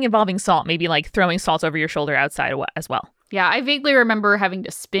then something involving salt, maybe like throwing salt over your shoulder outside as well. Yeah, I vaguely remember having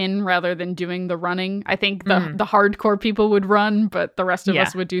to spin rather than doing the running. I think the hardcore people would run, but the rest of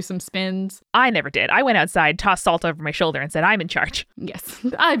us would do some spins. I never did. I went outside, tossed salt over my shoulder, and said, I'm in charge. Yes,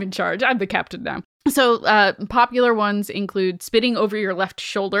 I'm in charge. I'm the captain now. So popular ones include spitting over your left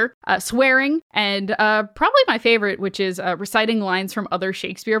shoulder, swearing, and probably my favorite, which is reciting lines from other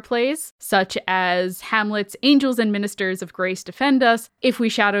Shakespeare plays, such as Hamlet's Angels and Ministers of Grace Defend Us, If We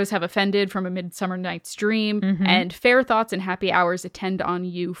Shadows Have Offended from A Midsummer Night's Dream, and Fair Thoughts and Happy Hours Attend on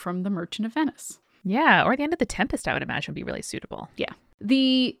You from The Merchant of Venice. Yeah, or the end of The Tempest, I would imagine, would be really suitable. Yeah.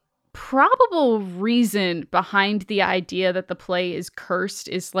 The probable reason behind the idea that the play is cursed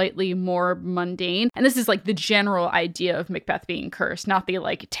is slightly more mundane. And this is like the general idea of Macbeth being cursed, not the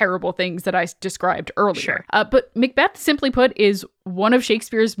like terrible things that I described earlier. Sure. But Macbeth, simply put, is one of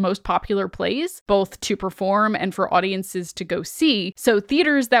Shakespeare's most popular plays, both to perform and for audiences to go see. So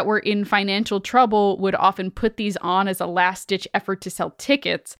theaters that were in financial trouble would often put these on as a last-ditch effort to sell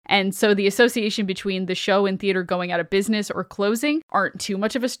tickets. And so the association between the show and theater going out of business or closing aren't too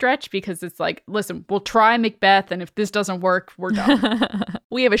much of a stretch, because it's like, listen, we'll try Macbeth, and if this doesn't work, we're done.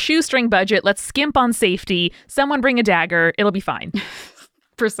 We have a shoestring budget. Let's skimp on safety. Someone bring a dagger. It'll be fine.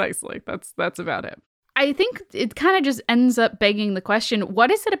 Precisely. That's about it. I think it kind of just ends up begging the question, what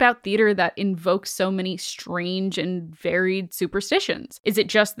is it about theater that invokes so many strange and varied superstitions? Is it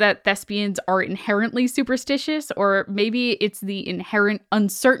just that thespians are inherently superstitious? Or maybe it's the inherent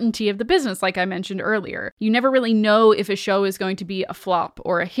uncertainty of the business, like I mentioned earlier. You never really know if a show is going to be a flop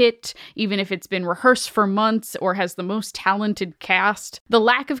or a hit, even if it's been rehearsed for months or has the most talented cast. The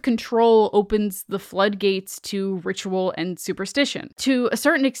lack of control opens the floodgates to ritual and superstition. To a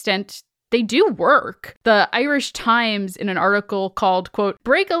certain extent, they do work. The Irish Times, in an article called, quote,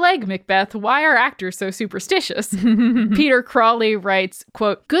 "Break a leg, Macbeth, why are actors so superstitious?" Peter Crawley writes,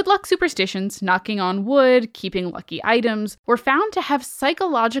 quote, "Good luck superstitions, knocking on wood, keeping lucky items, were found to have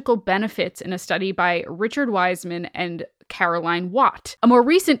psychological benefits in a study by Richard Wiseman and Caroline Watt. A more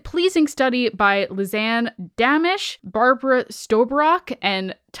recent pleasing study by Lisanne Damisch, Barbara Stobrock,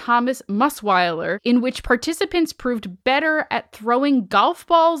 and Thomas Musweiler, in which participants proved better at throwing golf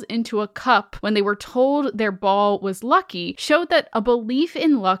balls into a cup when they were told their ball was lucky, showed that a belief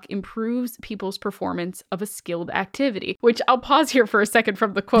in luck improves people's performance of a skilled activity." Which I'll pause here for a second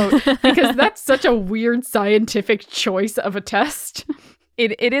from the quote, because that's such a weird scientific choice of a test.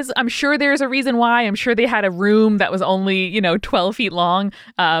 It is. I'm sure there's a reason why. I'm sure they had a room that was only, 12 feet long.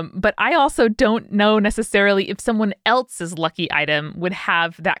 But I also don't know necessarily if someone else's lucky item would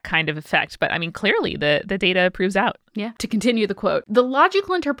have that kind of effect. But I mean, clearly the data proves out. Yeah. To continue the quote, the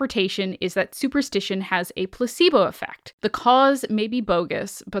logical interpretation is that superstition has a placebo effect. The cause may be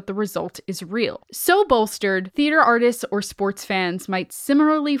bogus, but the result is real. So bolstered, theater artists or sports fans might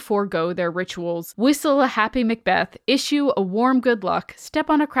similarly forego their rituals, whistle a happy Macbeth, issue a warm good luck, step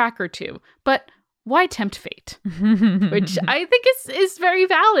on a crack or two. But why tempt fate? Which I think is very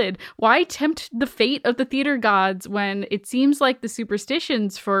valid. Why tempt the fate of the theater gods when it seems like the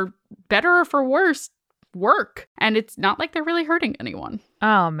superstitions, for better or for worse, work, and it's not like they're really hurting anyone.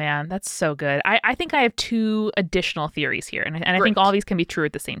 Oh man, that's so good. I think I have two additional theories here, and I think all these can be true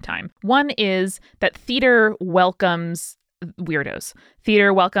at the same time. One is that theater welcomes weirdos.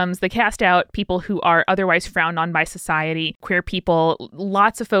 Theater welcomes the cast out, people who are otherwise frowned on by society, queer people.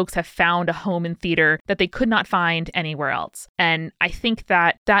 Lots of folks have found a home in theater that they could not find anywhere else. And I think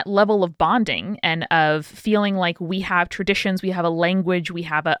that that level of bonding and of feeling like we have traditions, we have a language, we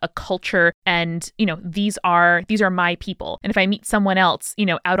have a culture, and, these are my people. And if I meet someone else,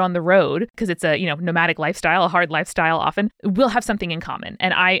 out on the road, because it's a, nomadic lifestyle, a hard lifestyle often, we'll have something in common.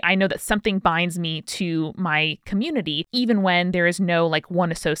 And I know that something binds me to my community, even when there is no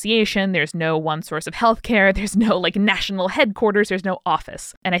one association, there's no one source of healthcare, there's no national headquarters, there's no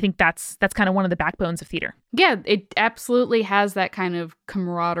office. And I think that's kind of one of the backbones of theater. Yeah, it absolutely has that kind of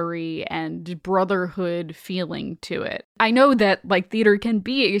camaraderie and brotherhood feeling to it. I know that theater can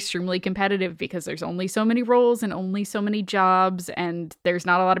be extremely competitive because there's only so many roles and only so many jobs, and there's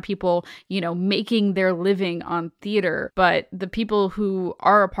not a lot of people, making their living on theater. But the people who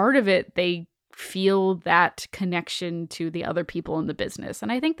are a part of it, they feel that connection to the other people in the business.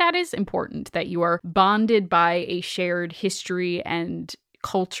 And I think that is important, that you are bonded by a shared history and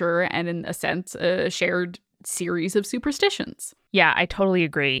culture and, in a sense, a shared series of superstitions. Yeah, I totally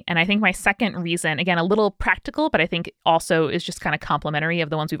agree. And I think my second reason, again, a little practical, but I think also is just kind of complementary of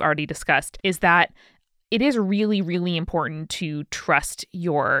the ones we've already discussed, is that it is really, really important to trust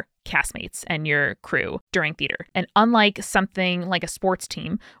your castmates and your crew during theater. And unlike something like a sports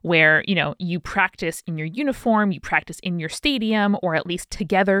team where, you practice in your uniform, you practice in your stadium, or at least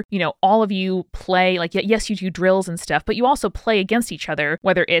together, all of you play, yes, you do drills and stuff, but you also play against each other,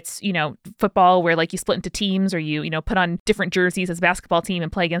 whether it's, football where you split into teams, or you put on different jerseys as a basketball team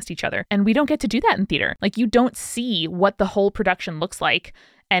and play against each other. And we don't get to do that in theater. You don't see what the whole production looks like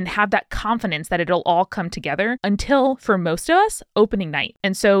and have that confidence that it'll all come together until, for most of us, opening night.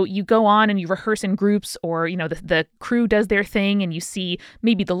 And so you go on and you rehearse in groups, or, the crew does their thing and you see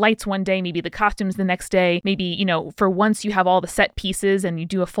maybe the lights one day, maybe the costumes the next day, maybe, for once you have all the set pieces and you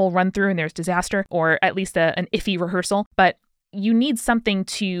do a full run through and there's disaster, or at least an iffy rehearsal. But you need something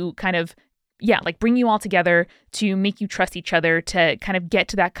to kind of bring you all together, to make you trust each other, to kind of get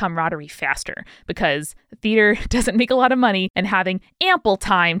to that camaraderie faster, because theater doesn't make a lot of money, and having ample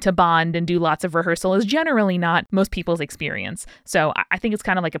time to bond and do lots of rehearsal is generally not most people's experience. So I think it's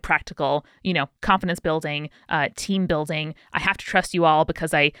kind of like a practical, confidence building, team building. I have to trust you all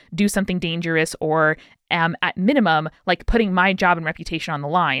because I do something dangerous, or am at minimum putting my job and reputation on the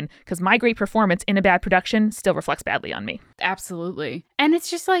line, because my great performance in a bad production still reflects badly on me. Absolutely. And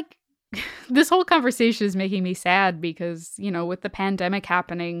it's just this whole conversation is making me sad because, with the pandemic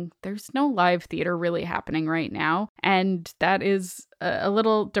happening, there's no live theater really happening right now. And that is a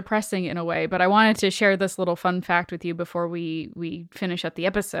little depressing in a way. But I wanted to share this little fun fact with you before we finish up the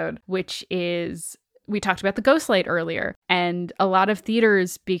episode, which is, we talked about the ghost light earlier. And a lot of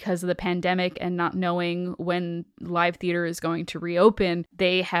theaters, because of the pandemic and not knowing when live theater is going to reopen,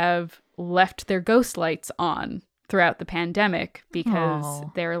 they have left their ghost lights on throughout the pandemic, because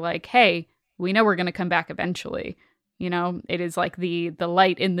they're like, hey, we know we're going to come back eventually. It is the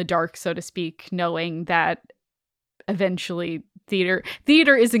light in the dark, so to speak, knowing that eventually theater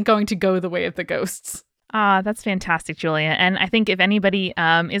isn't going to go the way of the ghosts. That's fantastic, Julia. And I think if anybody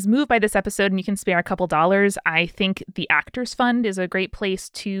is moved by this episode and you can spare a couple dollars, I think the Actors Fund is a great place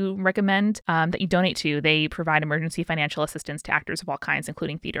to recommend that you donate to. They provide emergency financial assistance to actors of all kinds,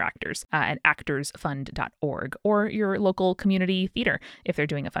 including theater actors, at actorsfund.org, or your local community theater if they're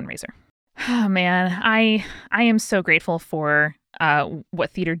doing a fundraiser. Oh man, I am so grateful for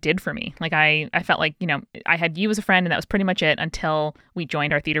what theater did for me. Like I felt like, I had you as a friend and that was pretty much it until we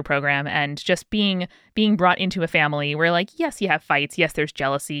joined our theater program, and just being brought into a family where, like, yes, you have fights. Yes, there's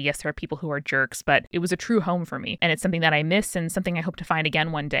jealousy. Yes, there are people who are jerks, but it was a true home for me. And it's something that I miss and something I hope to find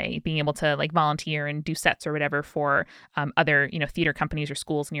again one day, being able to like volunteer and do sets or whatever for other, theater companies or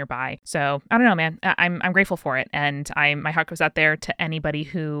schools nearby. So I don't know, man, I'm grateful for it. And my heart goes out there to anybody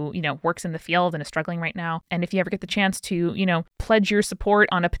who, works in the field and is struggling right now. And if you ever get the chance to, pledge your support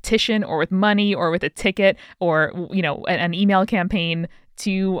on a petition or with money or with a ticket or, an email campaign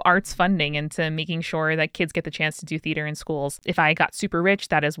to arts funding and to making sure that kids get the chance to do theater in schools. If I got super rich,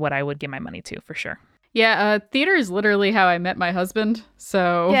 that is what I would give my money to, for sure. Yeah, theater is literally how I met my husband.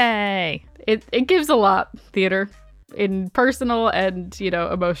 So yay! It gives a lot, theater, in personal and,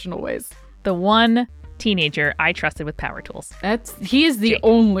 emotional ways. The one teenager I trusted with power tools. He is the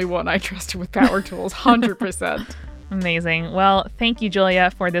only one I trusted with power tools, 100%. Amazing. Well, thank you,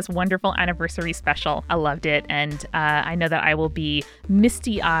 Julia, for this wonderful anniversary special. I loved it. And I know that I will be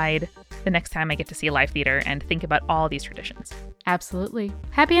misty-eyed the next time I get to see a live theater and think about all these traditions. Absolutely.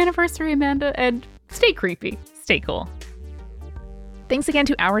 Happy anniversary, Amanda, and stay creepy. Stay cool. Thanks again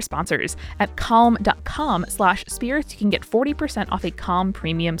to our sponsors. At calm.com/spirits, you can get 40% off a Calm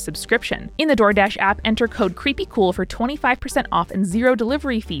premium subscription. In the DoorDash app, enter code CREEPYCOOL for 25% off and 0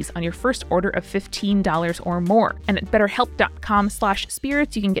 delivery fees on your first order of $15 or more. And at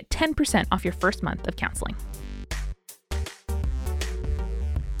betterhelp.com/spirits, you can get 10% off your first month of counseling.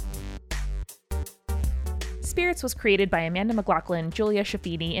 Spirits was created by Amanda McLaughlin, Julia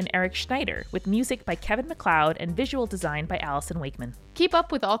Shafini, and Eric Schneider, with music by Kevin MacLeod and visual design by Allison Wakeman. Keep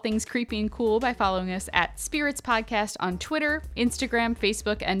up with all things creepy and cool by following us at Spirits Podcast on Twitter, Instagram,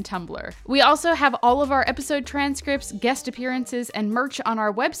 Facebook, and Tumblr. We also have all of our episode transcripts, guest appearances, and merch on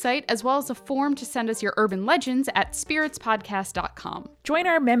our website, as well as a form to send us your urban legends at spiritspodcast.com. Join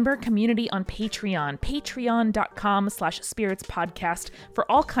our member community on Patreon, patreon.com/spiritspodcast,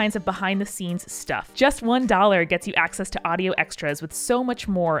 for all kinds of behind-the-scenes stuff. Just $1 gets you access to audio extras with so much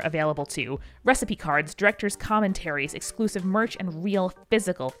more available too. Recipe cards, director's commentaries, exclusive merch, and real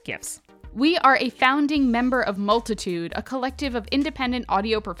physical gifts. We are a founding member of Multitude, a collective of independent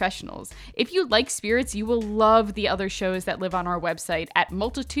audio professionals. If you like Spirits, you will love the other shows that live on our website at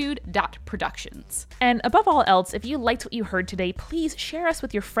multitude.productions. And above all else, if you liked what you heard today, please share us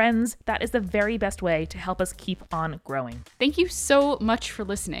with your friends. That is the very best way to help us keep on growing. Thank you so much for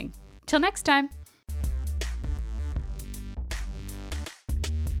listening. Till next time.